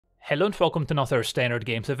Hello and welcome to another Standard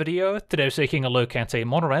Games video. Today we're taking a look at a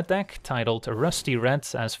mono-red deck titled Rusty Red,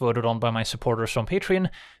 as voted on by my supporters on Patreon,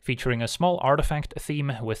 featuring a small artifact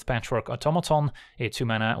theme with Patchwork Automaton, a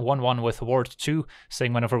 2-mana 1/1 with Ward 2,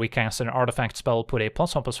 saying whenever we cast an artifact spell, put a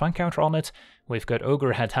 +1/+1 counter on it. We've got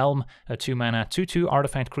Ogre-Head Helm, a 2-mana 2/2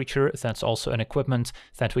 artifact creature that's also an equipment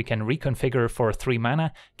that we can reconfigure for 3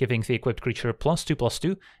 mana, giving the equipped creature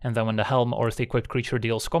 +2/+2, and then when the helm or the equipped creature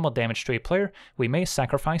deals combat damage to a player, we may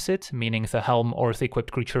sacrifice it, meaning the helm or the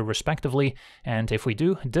equipped creature respectively, and if we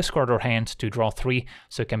do, discard our hand to draw 3,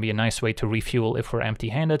 so it can be a nice way to refuel if we're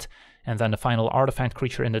empty-handed. And then the final artifact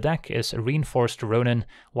creature in the deck is Reinforced Ronin,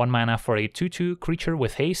 1 mana for a 2/2 creature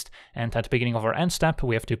with haste, and at the beginning of our end step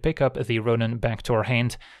we have to pick up the Ronin back to our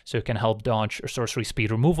hand, so it can help dodge sorcery speed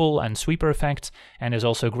removal and sweeper effects, and is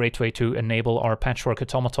also a great way to enable our Patchwork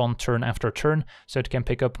Automaton turn after turn, so it can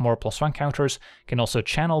pick up more +1 counters. Can also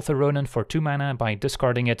channel the Ronin for 2 mana by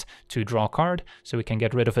discarding it to draw a card, so we can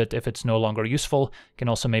get rid of it if it's no longer useful. Can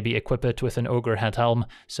also maybe equip it with an Ogre-Head Helm,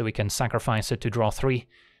 so we can sacrifice it to draw 3.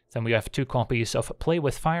 Then we have 2 copies of Play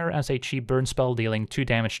with Fire as a cheap burn spell dealing 2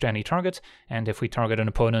 damage to any target, and if we target an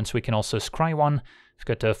opponent we can also scry 1. We've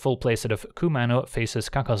got a full playset of Kumano faces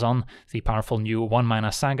Kakazan, the powerful new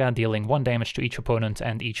 1-mana saga dealing 1 damage to each opponent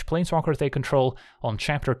and each planeswalker they control. On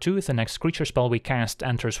Chapter 2, the next creature spell we cast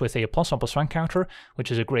enters with a +1/+1 counter,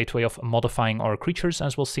 which is a great way of modifying our creatures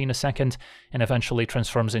as we'll see in a second, and eventually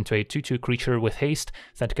transforms into a 2/2 creature with haste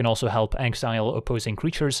that can also help exile opposing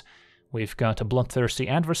creatures. We've got a Bloodthirsty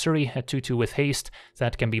Adversary, a 2/2 with haste,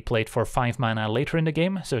 that can be played for 5 mana later in the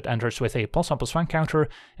game, so it enters with a +1/+1 counter,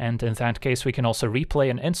 and in that case we can also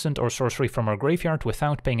replay an instant or sorcery from our graveyard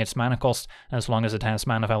without paying its mana cost, as long as it has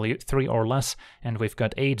mana value 3 or less, and we've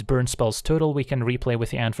got 8 burn spells total we can replay with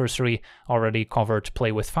the Adversary, already covered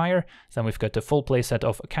Play with Fire. Then we've got the full playset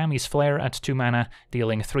of Kami's Flare at 2 mana,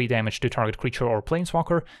 dealing 3 damage to target creature or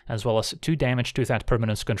planeswalker, as well as 2 damage to that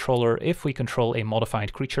permanent's controller if we control a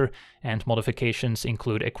modified creature. And modifications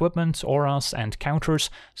include equipment, auras, and counters,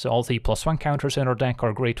 so all the +1 counters in our deck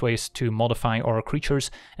are great ways to modify our creatures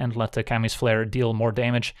and let the Kami's Flare deal more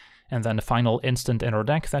damage. And then the final instant in our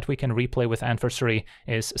deck that we can replay with Adversary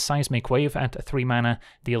is Seismic Wave at 3 mana,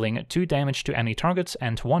 dealing 2 damage to any target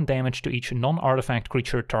and 1 damage to each non-artifact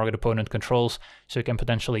creature target opponent controls, so it can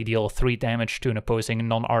potentially deal 3 damage to an opposing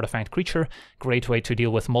non-artifact creature. Great way to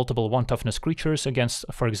deal with multiple 1-toughness creatures against,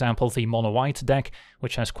 for example, the mono-white deck,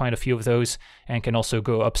 which has quite a few of those, and can also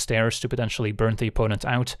go upstairs to potentially burn the opponent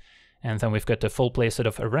out. And then we've got the full playset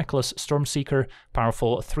of a Reckless Stormseeker,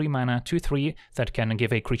 powerful 3 mana 2/3 that can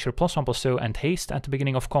give a creature +1/+2 and haste at the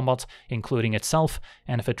beginning of combat, including itself,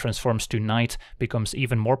 and if it transforms to night, becomes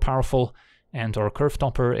even more powerful. And our Curve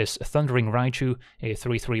Topper is Thundering Raiju, a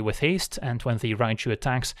 3/3 with haste, and when the Raiju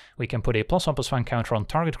attacks, we can put a +1/+1 counter on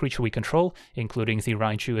target creature we control, including the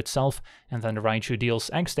Raiju itself, and then the Raiju deals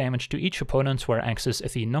X damage to each opponent, where X is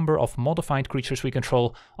the number of modified creatures we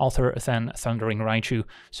control other than Thundering Raiju,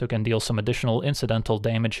 so it can deal some additional incidental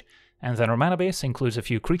damage. And then our mana base includes a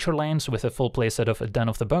few creature lands with a full playset of Den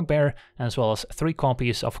of the Bugbear, as well as 3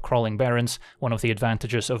 copies of Crawling Barrens. One of the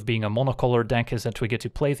advantages of being a monocolor deck is that we get to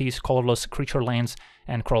play these colorless creature lands,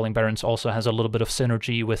 and Crawling Barrens also has a little bit of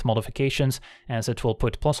synergy with modifications, as it will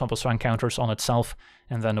put +1/+1 counters on itself,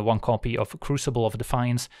 and then 1 copy of Crucible of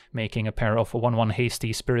Defiance, making a pair of 1/1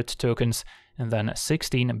 hasty spirit tokens, and then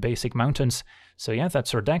 16 basic mountains. So yeah,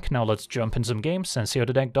 that's our deck. Now let's jump in some games and see how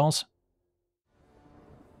the deck does.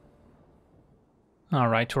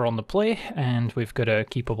 Alright, we're on the play, and we've got a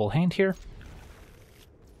keepable hand here.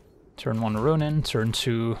 Turn 1 Ronin, turn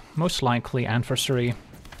 2 most likely Adversary.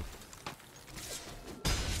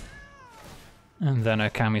 And then a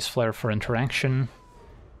Kami's Flare for interaction.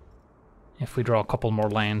 If we draw a couple more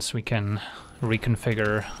lands, we can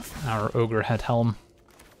reconfigure our Ogre-Head Helm.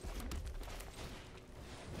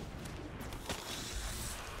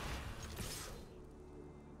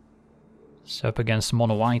 So up against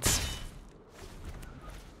mono-white.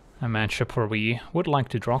 A matchup where we would like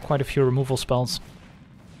to draw quite a few removal spells.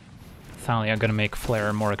 Thalia gonna make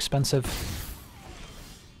Flare more expensive.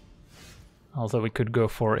 Although we could go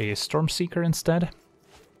for a Stormseeker instead.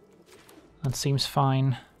 That seems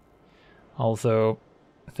fine. Although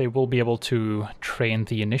they will be able to train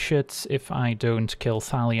the Initiates if I don't kill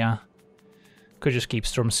Thalia. Could just keep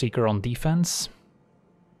Stormseeker on defense.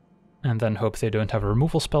 And then hope they don't have a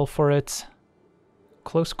removal spell for it.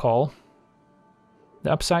 Close call.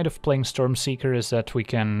 The upside of playing Stormseeker is that we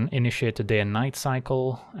can initiate the day and night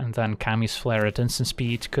cycle, and then Kami's Flare at instant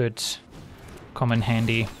speed could come in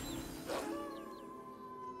handy.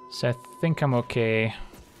 So I think I'm okay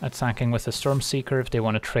attacking with the Stormseeker if they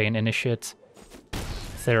want to train Initiate.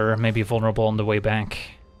 They're maybe vulnerable on the way back.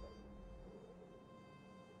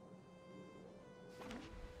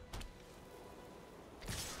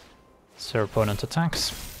 So opponent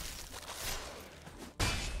attacks.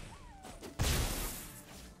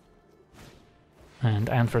 And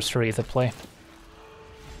adversary the play.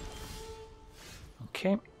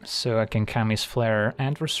 Okay, so I can Kami's Flare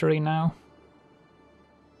adversary now.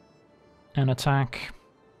 And attack.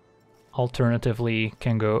 Alternatively,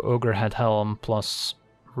 can go Ogre-Head Helm plus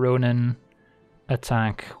Ronin,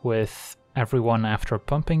 attack with everyone after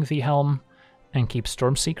pumping the Helm, and keep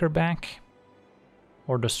Stormseeker back.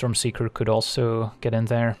 Or the Stormseeker could also get in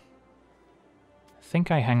there. I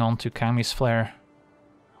think I hang on to Kami's Flare.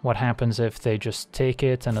 What happens if they just take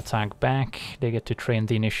it and attack back? They get to train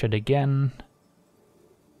the Initiate again.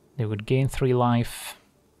 They would gain 3 life.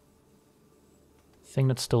 I think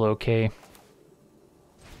that's still okay.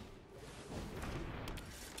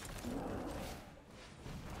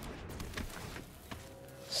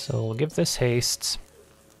 So we'll give this haste.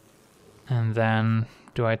 And then,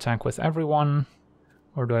 do I attack with everyone?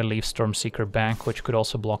 Or do I leave Stormseeker back, which could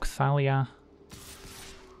also block Thalia?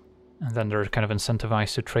 And then they're kind of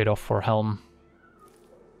incentivized to trade off for Helm.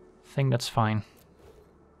 I think that's fine.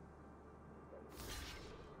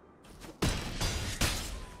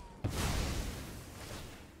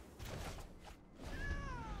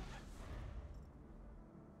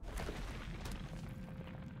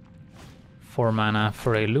 Four mana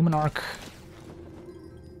for a Luminarch.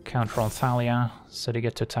 Counter on Thalia, so they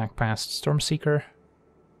get to attack past Stormseeker.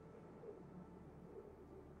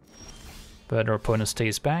 But our opponent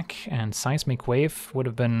stays back, and Seismic Wave would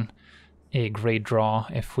have been a great draw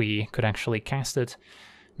if we could actually cast it.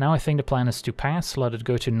 Now I think the plan is to pass, let it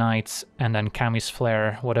go to Knight, and then Kami's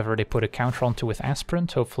Flare, whatever they put a counter onto with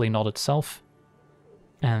Aspirant, hopefully not itself.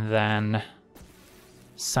 And then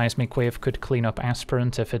Seismic Wave could clean up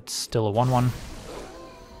Aspirant if it's still a 1-1.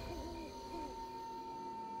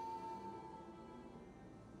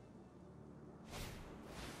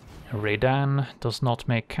 Raidan does not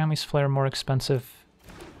make Kami's Flare more expensive.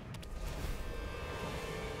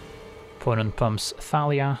 Opponent pumps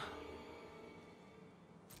Thalia.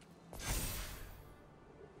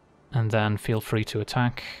 And then feel free to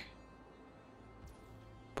attack.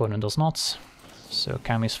 Opponent does not. So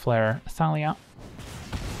Kami's Flare, Thalia.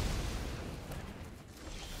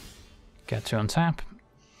 Get to untap.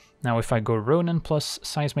 Now if I go Ronin plus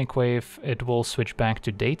Seismic Wave, it will switch back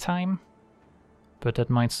to daytime. But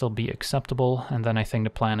that might still be acceptable, and then I think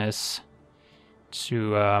the plan is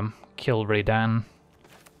to kill Raidan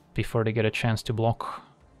before they get a chance to block.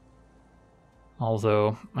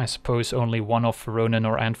 Although, I suppose only one of Ronin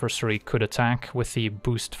or Adversary could attack with the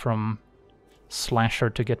boost from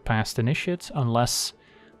Slasher to get past Initiate, unless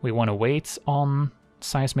we want to wait on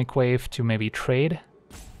Seismic Wave to maybe trade,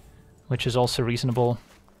 which is also reasonable.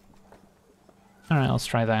 Alright, let's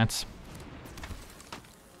try that.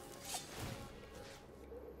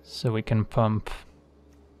 So we can pump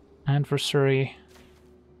Adversary,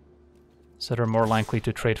 so they're more likely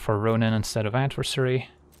to trade for Ronin instead of Adversary.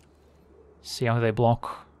 See how they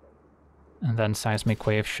block. And then Seismic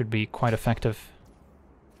Wave should be quite effective.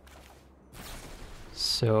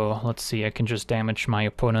 So let's see, I can just damage my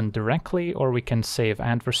opponent directly, or we can save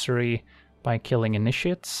Adversary by killing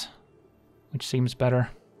Initiates, which seems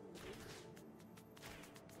better.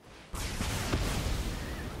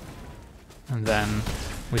 And then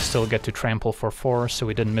we still get to trample for 4, so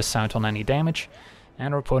we didn't miss out on any damage.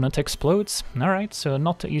 And our opponent explodes. Alright, so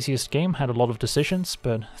not the easiest game, had a lot of decisions,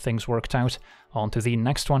 but things worked out. On to the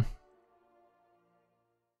next one.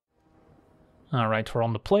 Alright, we're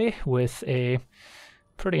on the play with a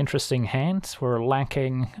pretty interesting hand. We're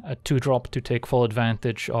lacking a 2-drop to take full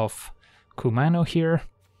advantage of Kumano here,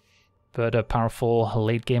 but a powerful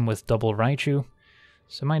late game with double Raiju,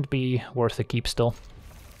 so it might be worth a keep still.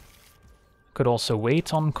 Could also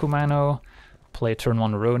wait on Kumano, play turn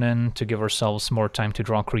 1 Ronin to give ourselves more time to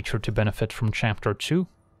draw a creature to benefit from Chapter 2.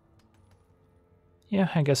 Yeah,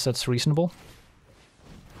 I guess that's reasonable.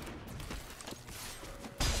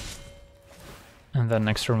 And then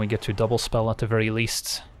next turn we get to double spell at the very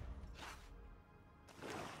least.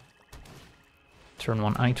 Turn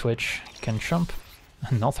 1 Eye Twitch, can jump,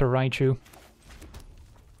 another Raiju.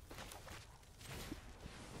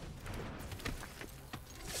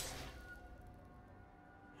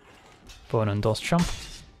 Opponent does jump.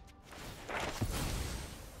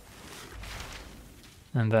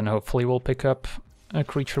 And then hopefully we'll pick up a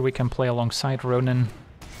creature we can play alongside Ronin.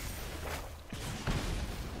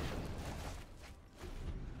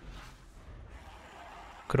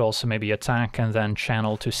 Could also maybe attack and then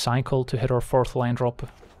channel to cycle to hit our 4th land drop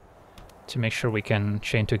to make sure we can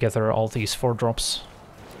chain together all these 4-drops.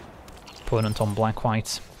 Opponent on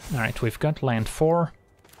black-white. Alright, we've got land 4.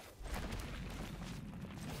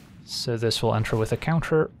 So this will enter with a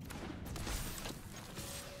counter.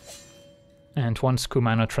 And once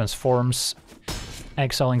Kumano transforms,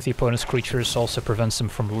 exiling the opponent's creatures also prevents them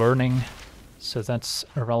from learning. So that's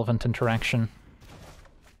a relevant interaction.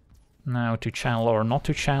 Now, to channel or not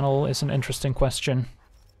to channel is an interesting question.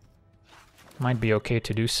 Might be okay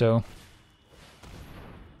to do so.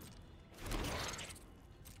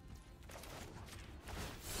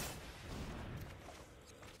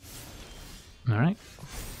 Alright,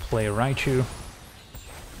 play Raichu.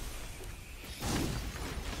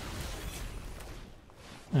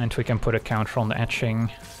 And we can put a counter on the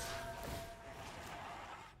etching.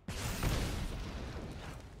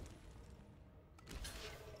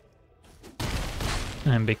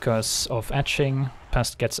 And because of etching,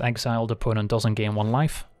 Pest gets exiled, opponent doesn't gain 1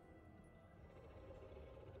 life.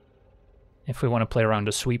 If we want to play around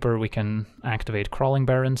a sweeper, we can activate Crawling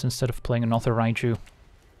Barrens instead of playing another Raichu.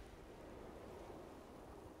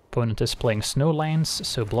 Opponent is playing Snowlands,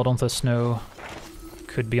 so Blood on the Snow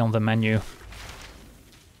could be on the menu.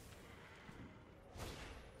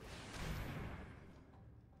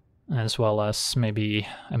 As well as maybe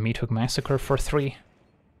a Meathook Massacre for 3.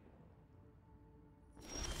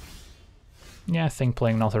 Yeah, I think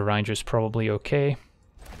playing another Raichu is probably okay.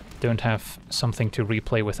 Don't have something to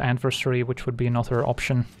replay with Adversary, which would be another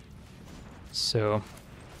option. So,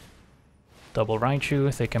 double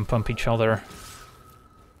Raichu, they can pump each other.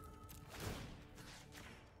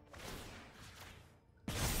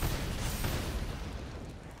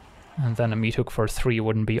 And then a Meathook for 3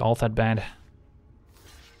 wouldn't be all that bad.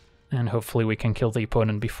 And hopefully we can kill the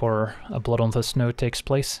opponent before a Blood on the Snow takes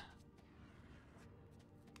place.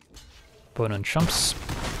 Opponent jumps.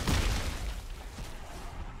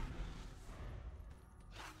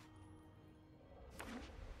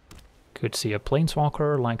 Could see a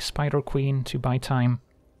Planeswalker like Spider Queen to buy time.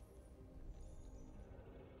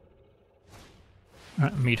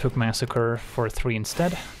 Meathook Massacre for 3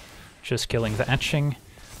 instead, just killing the etching.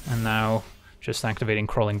 And now just activating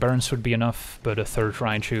Crawling Barrens would be enough, but a 3rd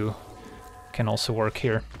Raichu can also work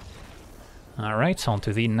here. Alright, on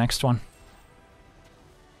to the next one.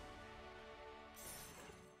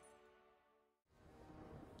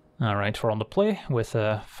 Alright, we're on the play with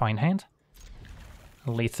a fine hand.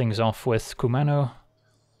 Lead things off with Kumano,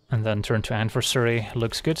 and then turn to Adversary.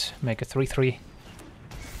 Looks good, make a 3-3.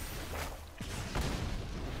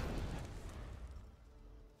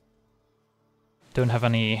 Don't have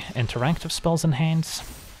any interactive spells in hand,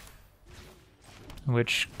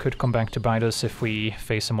 which could come back to bite us if we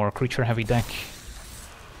face a more creature-heavy deck.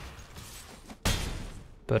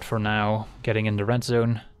 But for now, getting in the red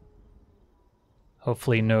zone.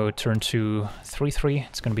 Hopefully no turn 2 3-3,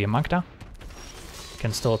 it's going to be a Magda.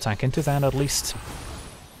 Can still attack into that at least.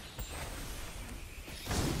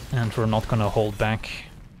 And we're not going to hold back.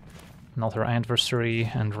 Another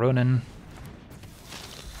Adversary and Ronin.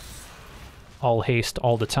 All haste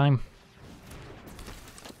all the time.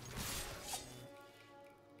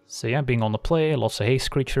 So yeah, being on the play, lots of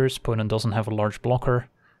haste creatures, opponent doesn't have a large blocker.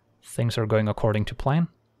 Things are going according to plan.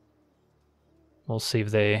 We'll see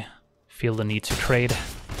if they feel the need to trade.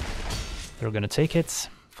 They're gonna take it,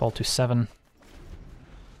 fall to 7.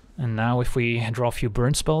 And now if we draw a few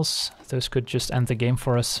burn spells, those could just end the game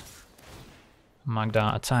for us.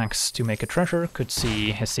 Magda attacks to make a treasure, could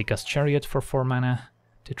see Hesika's Chariot for 4 mana.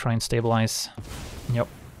 To try and stabilize. Yep.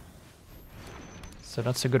 So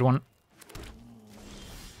that's a good one.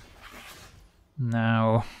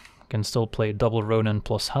 Now, can still play double Ronin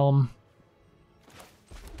plus Helm.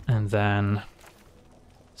 And then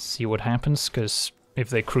see what happens, because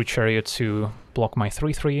if they crew Chariot to block my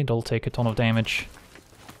 3-3, they'll take a ton of damage.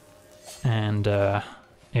 And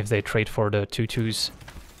if they trade for the 2-2s,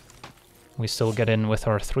 we still get in with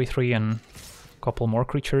our 3-3 and a couple more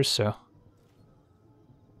creatures, so...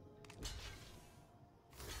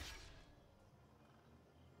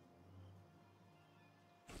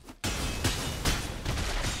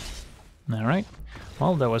 Alright,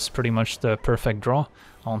 well that was pretty much the perfect draw.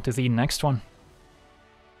 On to the next one.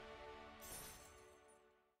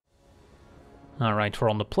 Alright, we're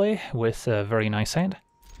on the play with a very nice hand.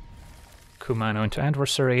 Kumano into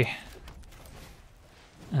Adversary.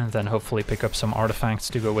 And then hopefully pick up some artifacts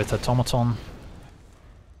to go with Automaton.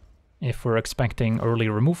 If we're expecting early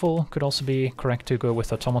removal, could also be correct to go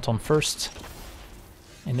with Automaton first.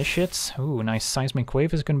 Initiates. Ooh, nice Seismic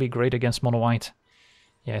Wave is going to be great against mono white.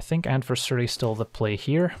 Yeah, I think Adversary is still the play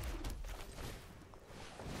here.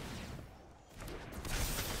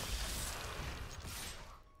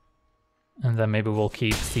 And then maybe we'll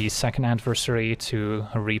keep the second adversary to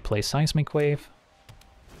replay Seismic Wave.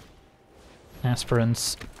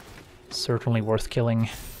 Aspirants, certainly worth killing.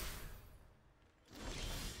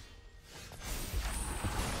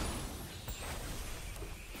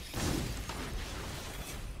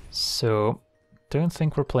 So, don't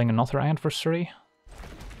think we're playing another adversary.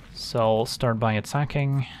 So I'll start by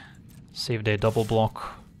attacking, see if they double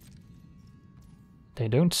block. They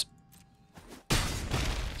don't.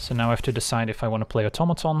 So now I have to decide if I want to play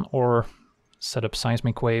Automaton or set up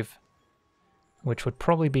Seismic Wave, which would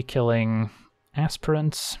probably be killing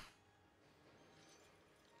Aspirants.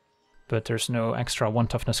 But there's no extra 1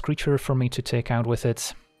 toughness creature for me to take out with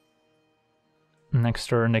it. Next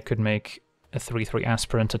turn they could make a 3/3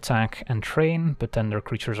 Aspirant attack and train, but then their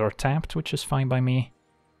creatures are tapped, which is fine by me.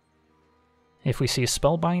 If we see a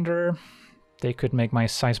Spellbinder, they could make my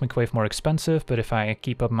Seismic Wave more expensive, but if I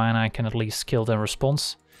keep up mana I can at least kill their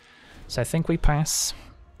response. So I think we pass,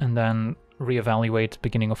 and then reevaluate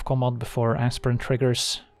beginning of combat before Aspirant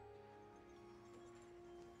triggers.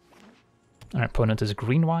 Our opponent is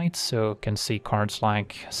green-white, so can see cards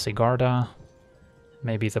like Sigarda,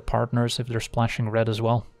 maybe the partners if they're splashing red as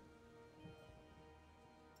well.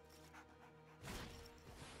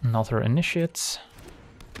 Another Initiate.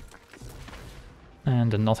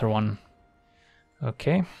 And another one.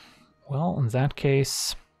 Okay, well, in that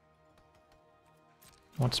case,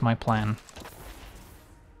 what's my plan?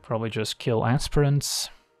 Probably just kill Aspirants.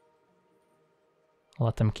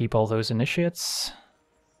 Let them keep all those Initiates.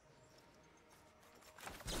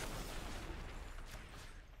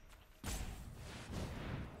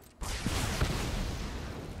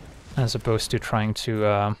 As opposed to trying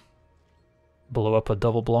to blow up a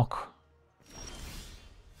double block.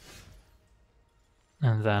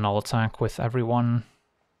 And then I'll attack with everyone.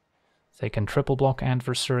 They can triple block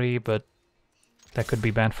adversary, but that could be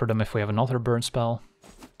bad for them if we have another burn spell.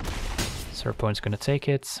 So our opponent's gonna take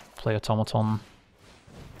it, play Automaton.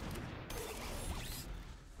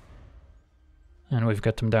 And we've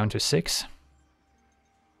got them down to 6.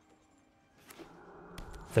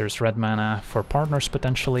 There's red mana for partners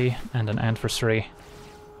potentially, and an adversary.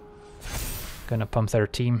 Gonna pump their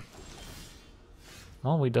team.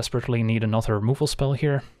 Well, we desperately need another removal spell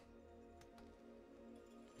here.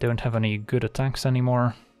 Don't have any good attacks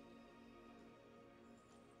anymore.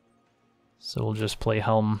 So we'll just play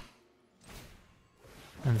Helm.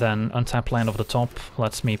 And then untap land of the top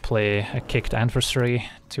lets me play a kicked adversary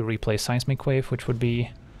to replay Seismic Wave, which would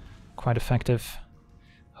be quite effective.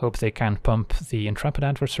 Hope they can pump the Intrepid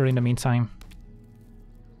adversary in the meantime.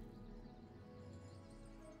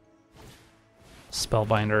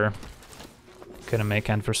 Spellbinder. Gonna make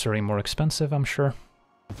adversary more expensive, I'm sure.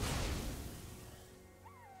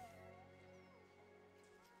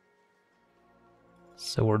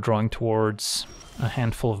 So we're drawing towards a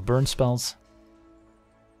handful of burn spells.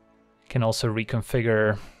 Can also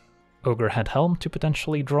reconfigure Ogre-Head Helm to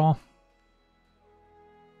potentially draw.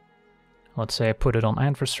 Let's say I put it on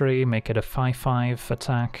adversary, make it a 5/5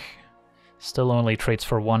 attack. Still only trades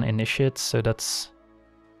for 1 initiate, so that's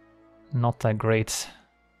not that great.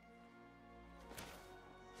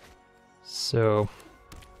 So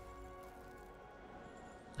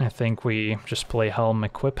I think we just play Helm,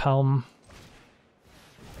 equip Helm.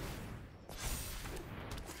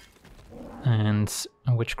 And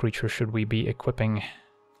which creature should we be equipping?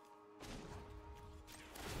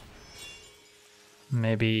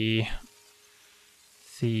 Maybe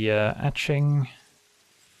the Etching?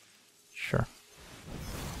 Sure.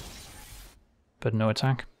 But no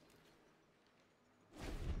attack.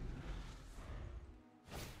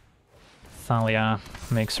 Thalia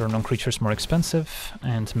makes our non-creatures more expensive,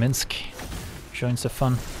 and Minsk joins the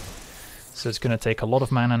fun. So it's gonna take a lot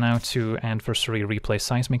of mana now to adversary replay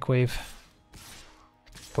Seismic Wave.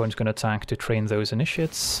 Opponent's gonna attack to train those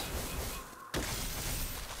initiates.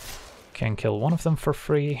 Can kill one of them for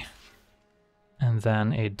free. And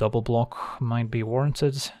then a double block might be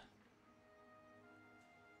warranted.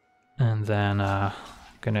 And then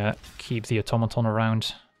gonna keep the Automaton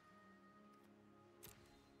around.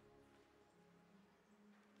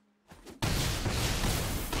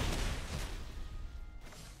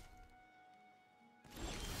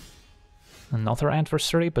 Another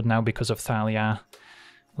adversary, but now because of Thalia,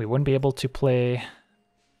 we wouldn't be able to play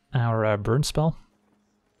our burn spell.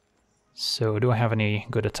 So do I have any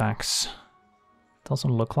good attacks?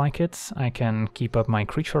 Doesn't look like it. I can keep up my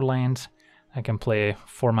creature land. I can play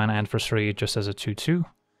 4-mana adversary just as a 2/2.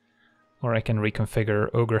 Or I can reconfigure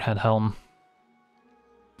Ogre-Head Helm.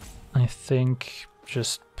 I think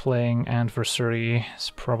just playing adversary is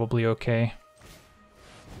probably okay.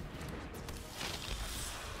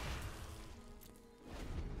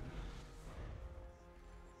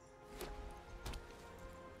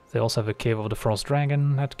 They also have a Cave of the Frost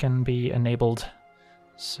Dragon that can be enabled,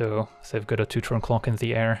 so they've got a 2-turn clock in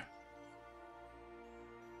the air.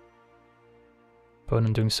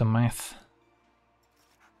 Opponent doing some math.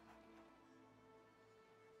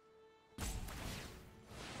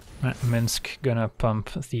 Minsk gonna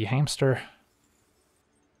pump the hamster.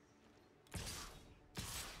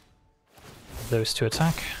 Those to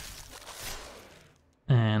attack.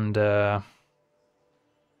 And if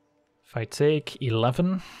I take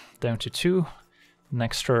 11 down to 2,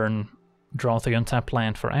 next turn draw the untapped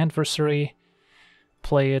land for adversary,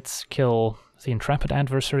 play it, kill the intrepid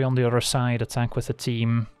adversary on the other side, attack with a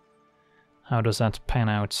team. How does that pan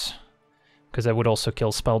out? Because I would also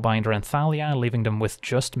kill Spellbinder and Thalia, leaving them with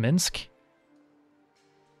just Minsk.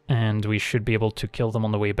 And we should be able to kill them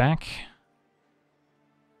on the way back.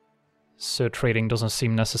 So trading doesn't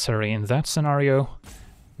seem necessary in that scenario.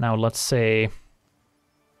 Now let's say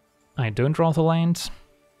I don't draw the land.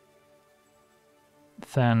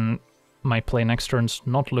 Then my play next turn's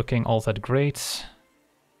not looking all that great.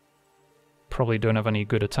 Probably don't have any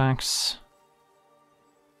good attacks.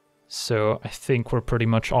 So I think we're pretty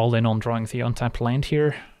much all in on drawing the untapped land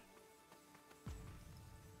here.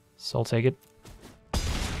 So I'll take it.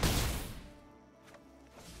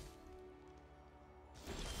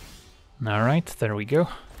 Alright, there we go.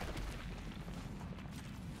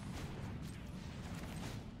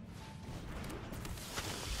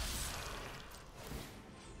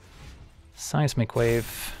 Seismic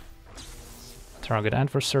Wave, target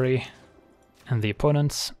adversary and the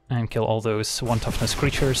opponent, and kill all those 1 toughness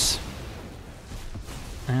creatures.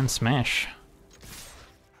 And smash.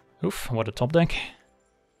 Oof, what a top deck.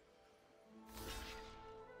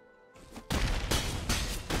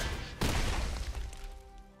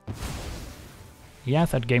 Yeah,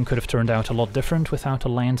 that game could have turned out a lot different without a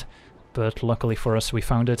land, but luckily for us we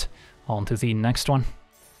found it. On to the next one.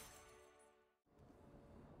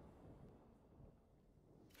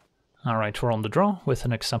 Alright, we're on the draw with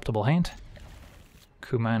an acceptable hand.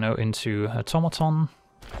 Kumano into Automaton.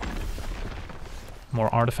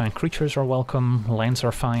 More artifact creatures are welcome, lands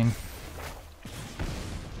are fine.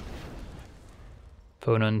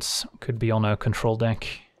 Opponents could be on a control deck.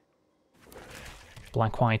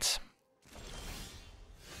 Black-white.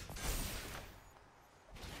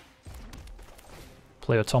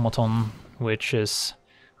 Play Automaton, which is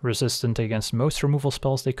resistant against most removal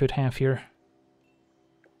spells they could have here.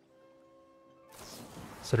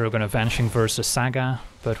 So they're gonna Vanishing versus Saga,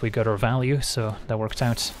 but we got our value, so that worked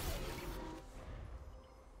out.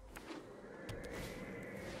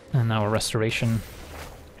 And now a Restoration.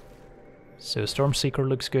 So Stormseeker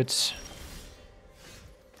looks good.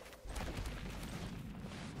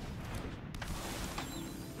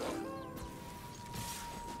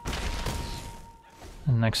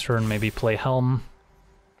 And next turn maybe play Helm,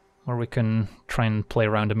 or we can try and play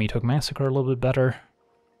around a Meathook Massacre a little bit better.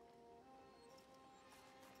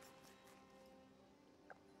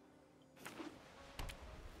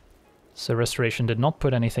 So Restoration did not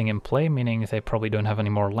put anything in play, meaning they probably don't have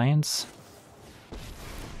any more lands.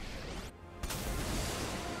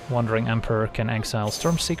 Wandering Emperor can exile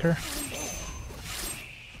Stormseeker.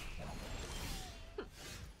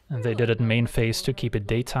 And they did it main phase to keep it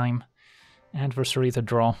daytime. Adversary the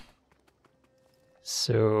draw.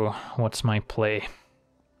 So what's my play?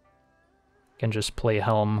 Can just play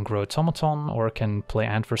Helm, grow Automaton, or can play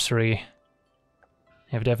Adversary.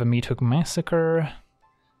 If they have a Meathook Massacre,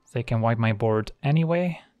 they can wipe my board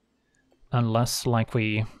anyway, unless, like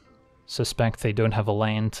we suspect, they don't have a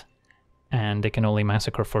land and they can only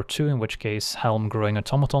massacre for 2, in which case Helm growing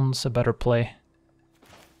Automaton's a better play.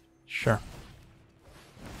 Sure.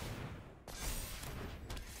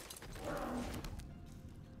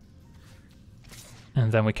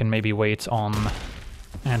 And then we can maybe wait on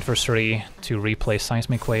Adversary to replay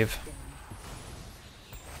Seismic Wave.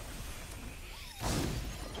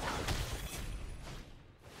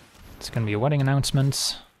 It's gonna be a wedding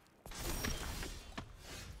announcement.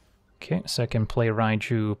 Okay, so I can play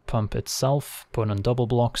Raiju, pump itself, opponent double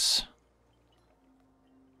blocks.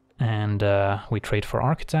 And we trade for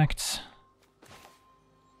Architect.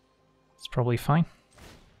 It's probably fine.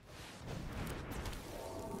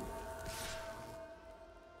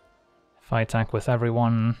 If I attack with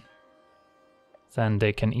everyone, then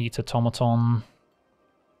they can eat Automaton,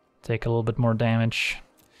 take a little bit more damage.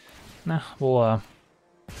 Nah, we'll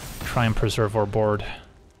try and preserve our board.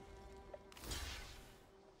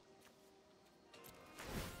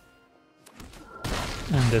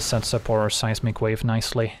 And this sets up our Seismic Wave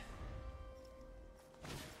nicely.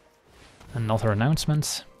 Another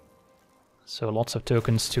announcement. So lots of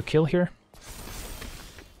tokens to kill here.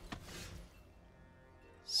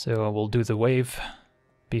 So we'll do the wave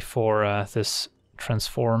before this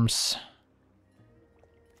transforms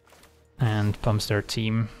and pumps their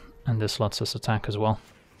team, and this lets us attack as well.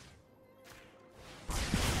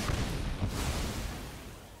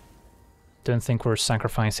 Don't think we're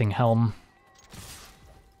sacrificing Helm.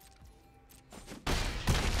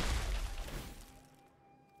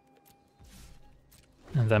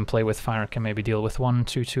 And then play with fire can maybe deal with 1,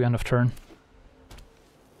 2, 2 end of turn.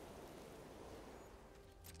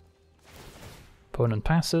 Opponent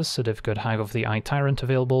passes, so they've got Hive of the Eye Tyrant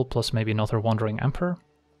available, plus maybe another Wandering Emperor.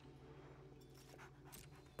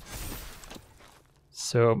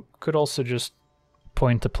 So could also just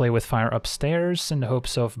point to play with fire upstairs in the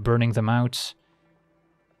hopes of burning them out.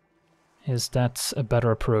 Is that a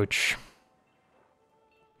better approach?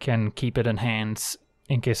 Can keep it in hand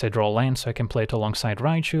in case I draw land, so I can play it alongside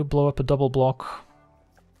Raiju, blow up a double block.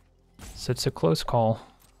 So it's a close call.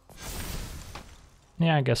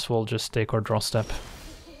 Yeah, I guess we'll just take our draw step.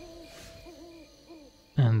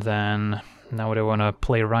 And then, now would I want to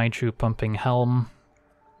play Raiju, pumping Helm,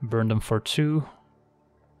 burn them for 2.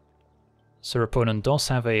 So our opponent does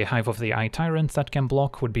have a Hive of the Eye Tyrant that can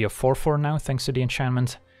block, would be a 4/4 now thanks to the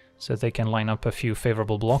enchantment, so they can line up a few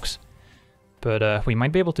favorable blocks. But we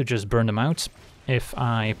might be able to just burn them out. If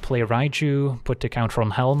I play Raiju, put the counter on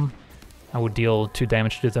Helm, I would deal 2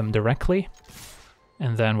 damage to them directly.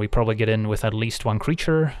 And then we probably get in with at least 1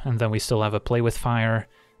 creature, and then we still have a play with fire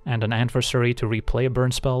and an adversary to replay a burn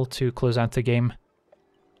spell to close out the game.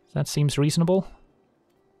 That seems reasonable.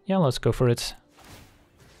 Yeah, let's go for it.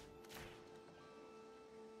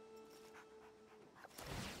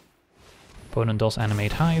 Opponent does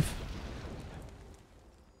animate Hive.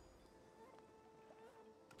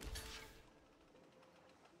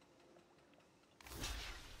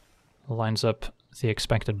 Lines up the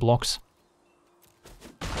expected blocks.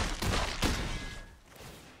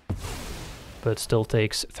 But still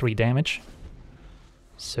takes 3 damage.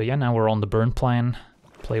 So yeah, now we're on the burn plan.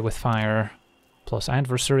 Play with fire plus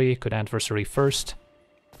adversary, could adversary first.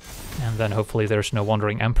 And then hopefully there's no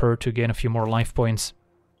Wandering Emperor to gain a few more life points.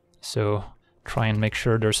 So try and make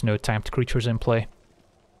sure there's no tapped creatures in play.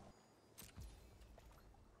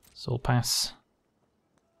 So we'll pass.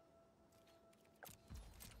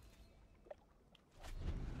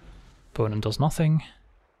 Opponent does nothing.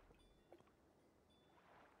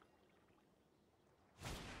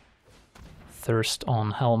 Thirst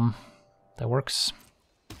on Helm. That works.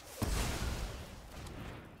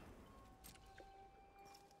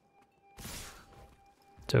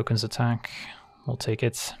 Tokens attack. We'll take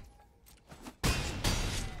it.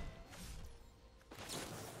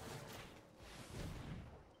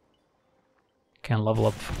 Can level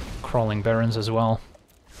up Crawling Barons as well.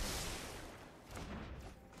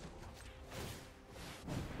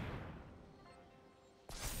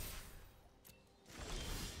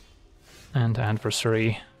 And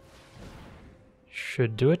adversary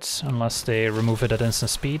should do it, unless they remove it at instant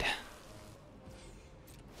speed.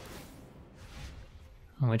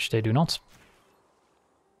 Which they do not.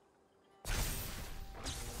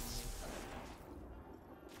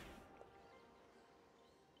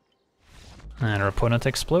 And our opponent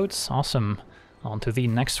explodes. Awesome. On to the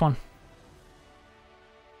next one.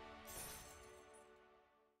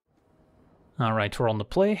 Alright, we're on the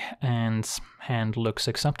play, and hand looks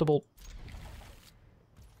acceptable.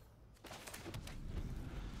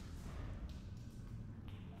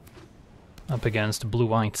 Up against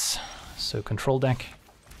blue-whites, so control deck.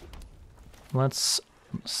 Let's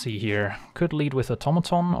see here. Could lead with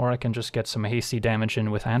Automaton, or I can just get some hasty damage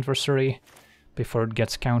in with adversary before it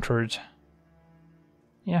gets countered.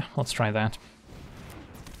 Yeah, let's try that.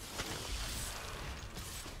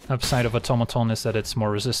 Upside of Automaton is that it's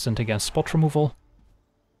more resistant against spot removal.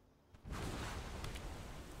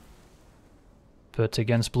 But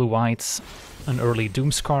against blue-whites, an early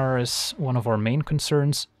Doomscar is one of our main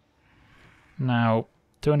concerns. Now,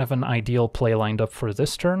 don't have an ideal play lined up for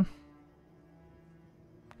this turn.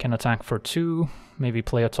 Can attack for 2, maybe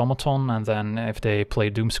play Automaton, and then if they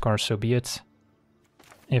play Doomscar, so be it.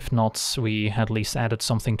 If not, we at least added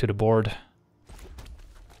something to the board.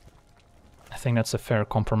 I think that's a fair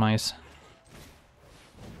compromise.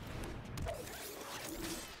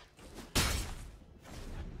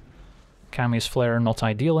 Kami's Flare not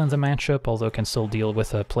ideal in the matchup, although can still deal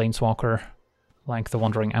with a Planeswalker, like the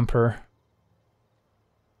Wandering Emperor.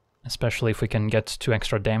 Especially if we can get 2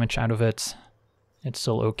 extra damage out of it, it's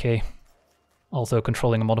still okay. Although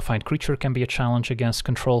controlling a modified creature can be a challenge against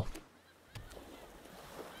control.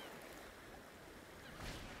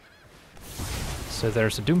 So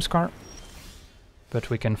there's a Doomscar,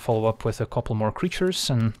 but we can follow up with a couple more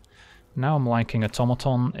creatures and Now I'm liking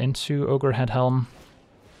Automaton into Ogre-Head Helm.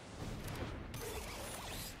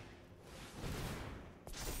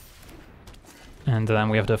 And then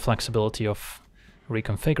we have the flexibility of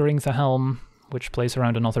reconfiguring the helm, which plays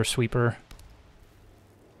around another sweeper.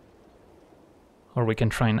 Or we can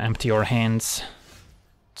try and empty our hands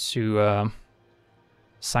to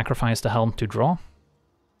sacrifice the helm to draw.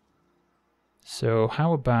 So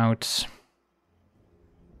how about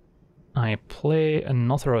I play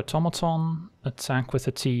another Automaton, attack with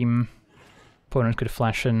a team, opponent could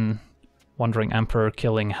flash in Wandering Emperor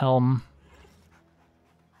killing helm,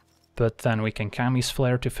 but then we can Kami's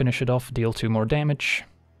Flare to finish it off, deal 2 more damage,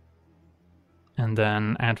 and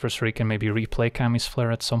then adversary can maybe replay Kami's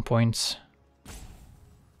Flare at some point.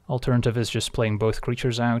 Alternative is just playing both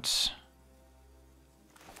creatures out,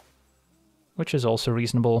 which is also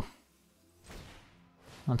reasonable.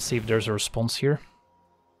 Let's see if there's a response here.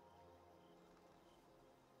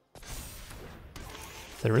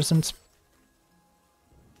 There isn't.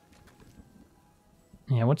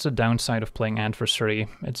 Yeah, what's the downside of playing adversary?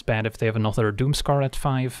 It's bad if they have another Doomscar at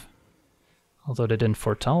 5. Although they didn't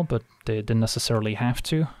foretell, but they didn't necessarily have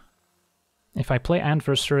to. If I play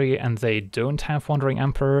adversary and they don't have Wandering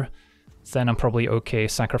Emperor, then I'm probably okay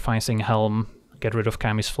sacrificing Helm, get rid of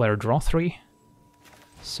Kami's Flare, draw 3.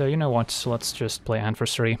 So you know what, let's just play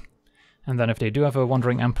adversary. And then if they do have a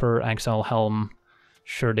Wandering Emperor, exile Helm,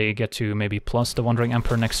 sure they get to maybe plus the Wandering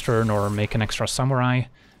Emperor next turn or make an extra Samurai,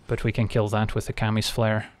 but we can kill that with the Kami's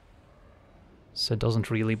Flare. So it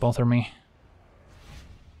doesn't really bother me.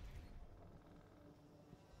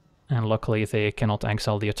 And luckily they cannot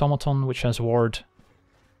exile the Automaton, which has Ward.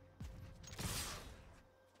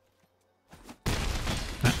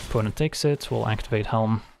 Opponent takes it, we'll activate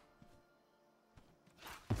Helm.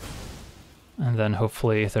 And then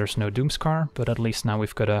hopefully there's no Doomscar, but at least now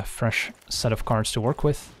we've got a fresh set of cards to work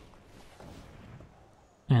with.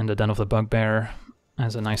 And the Den of the Bugbear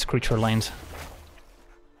as a nice creature land.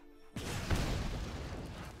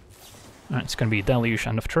 It's gonna be Deluge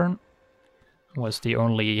end of turn. Was the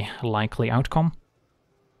only likely outcome.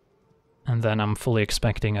 And then I'm fully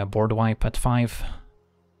expecting a board wipe at 5,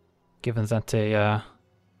 given that they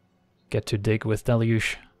get to dig with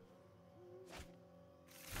Deluge.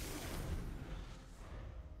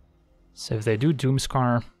 So if they do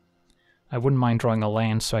Doomscar, I wouldn't mind drawing a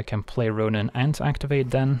land so I can play Ronin and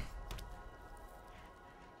activate then.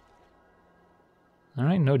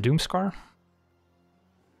 Alright, no Doomscar.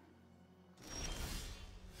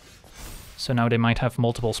 So now they might have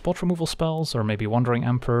multiple spot removal spells, or maybe Wandering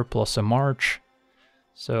Emperor plus a March.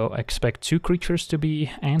 So I expect 2 creatures to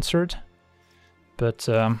be answered. But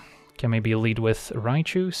can maybe lead with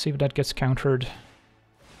Raichu, see if that gets countered.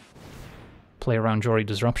 Play around Jori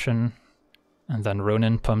Disruption. And then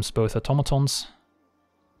Ronin pumps both Automatons.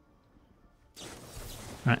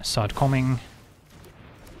 Alright, saw it coming.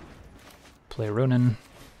 Play Ronin.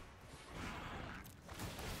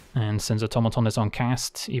 And since Automaton is on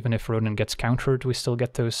cast, even if Ronin gets countered, we still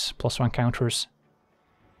get those +1 counters.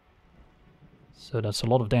 So that's a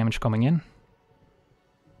lot of damage coming in.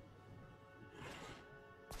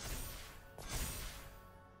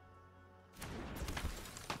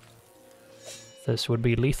 This would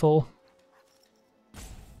be lethal.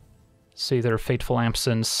 So either Fateful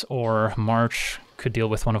Absence or March could deal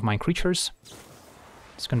with one of my creatures.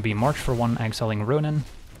 It's going to be March for 1, exiling Ronin,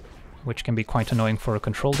 which can be quite annoying for a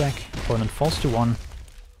control deck. Opponent falls to 1.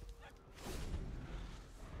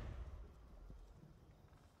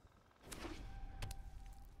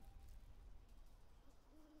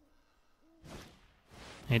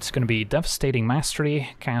 It's going to be Devastating Mastery,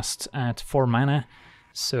 cast at 4 mana.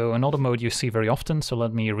 So an auto mode you see very often, so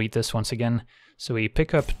let me read this once again. So we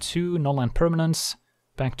pick up 2 non-land permanents,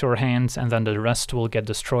 back to our hands, and then the rest will get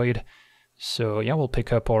destroyed. So yeah, we'll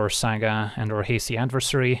pick up our Saga and our Hasty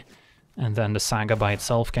Adversary, and then the Saga by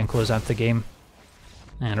itself can close out the game.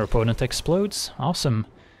 And our opponent explodes. Awesome.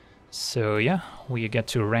 So yeah, we get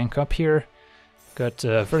to rank up here. Got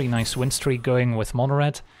a very nice win streak going with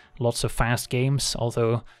monored. Lots of fast games,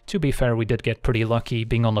 although to be fair we did get pretty lucky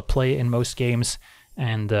being on the play in most games,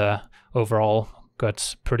 and overall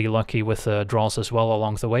got pretty lucky with draws as well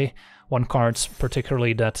along the way. One card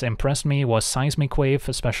particularly that impressed me was Seismic Wave,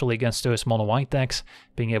 especially against those mono-white decks.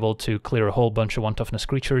 Being able to clear a whole bunch of 1-toughness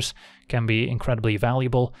creatures can be incredibly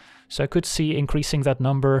valuable. So I could see increasing that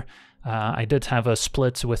number. I did have a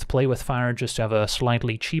split with Play with Fire just to have a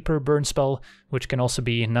slightly cheaper burn spell, which can also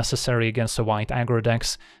be necessary against the white aggro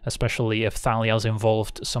decks, especially if Thalia's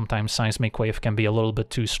involved. Sometimes Seismic Wave can be a little bit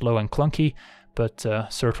too slow and clunky, but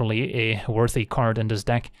certainly a worthy card in this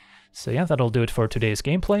deck. So yeah, that'll do it for today's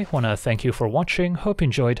gameplay. Want to thank you for watching, hope you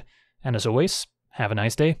enjoyed, And as always, have a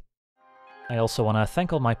nice day. I also want to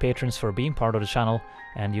thank all my patrons for being part of the channel,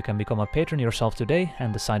 and you can become a patron yourself today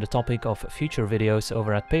and decide the topic of future videos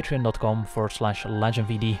over at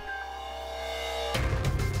patreon.com/LegenVD.